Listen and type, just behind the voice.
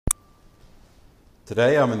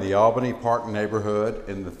Today I'm in the Albany Park neighborhood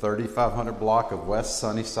in the 3500 block of West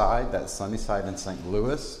Sunnyside, that's Sunnyside in St.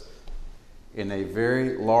 Louis, in a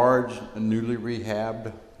very large, newly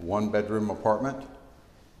rehabbed one-bedroom apartment.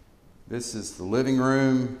 This is the living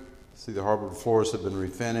room. See, the hardwood floors have been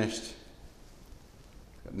refinished.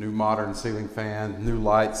 Got new modern ceiling fan, new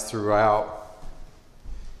lights throughout.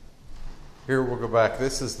 Here we'll go back.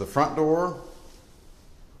 This is the front door.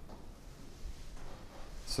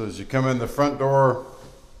 So as you come in the front door,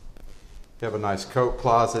 you have a nice coat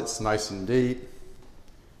closet. It's nice and deep.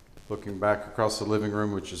 Looking back across the living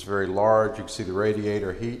room, which is very large, you can see the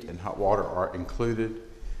radiator, heat and hot water are included.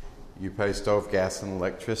 You pay stove, gas, and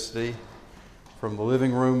electricity. From the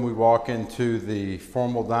living room, we walk into the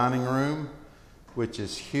formal dining room, which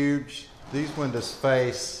is huge. These windows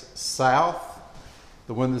face south.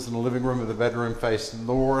 The windows in the living room of the bedroom face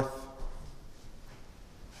north.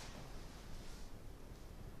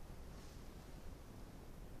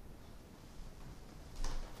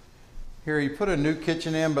 Here you put a new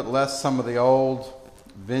kitchen in, but left some of the old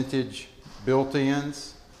vintage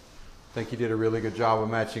built-ins. I think you did a really good job of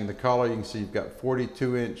matching the color. You can see you've got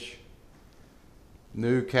 42-inch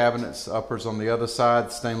new cabinets, uppers on the other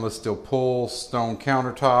side, stainless steel pull, stone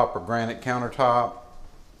countertop or granite countertop.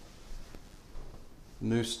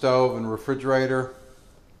 New stove and refrigerator.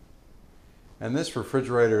 And this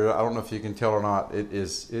refrigerator, I don't know if you can tell or not, it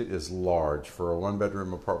is large. For a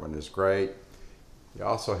one-bedroom apartment, it's great. You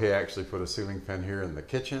also actually put a ceiling fan here in the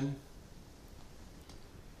kitchen.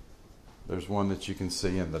 There's one that you can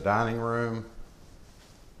see in the dining room.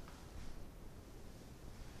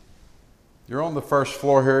 You're on the first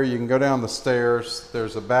floor here. You can go down the stairs.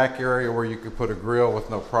 There's a back area where you could put a grill with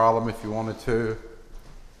no problem if you wanted to.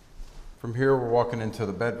 From here, we're walking into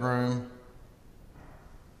the bedroom.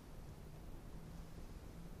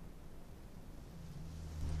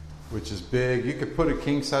 Which is big. You could put a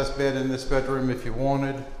king-size bed in this bedroom if you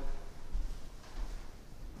wanted.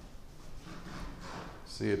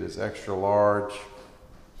 See, it is extra large.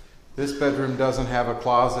 This bedroom doesn't have a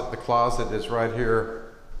closet. The closet is right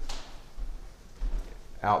here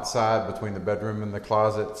outside between the bedroom and the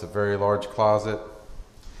closet. It's a very large closet.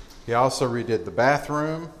 He also redid the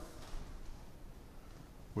bathroom,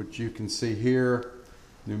 which you can see here.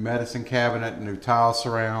 New medicine cabinet, new tile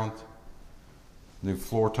surround. New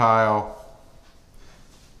floor tile.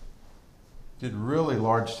 Did really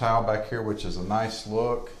large tile back here, which is a nice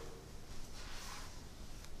look.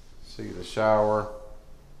 See the shower.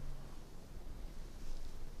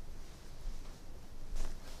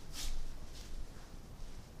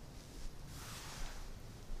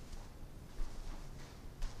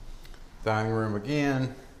 Dining room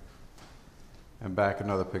again. And back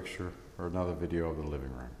another picture or another video of the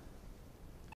living room.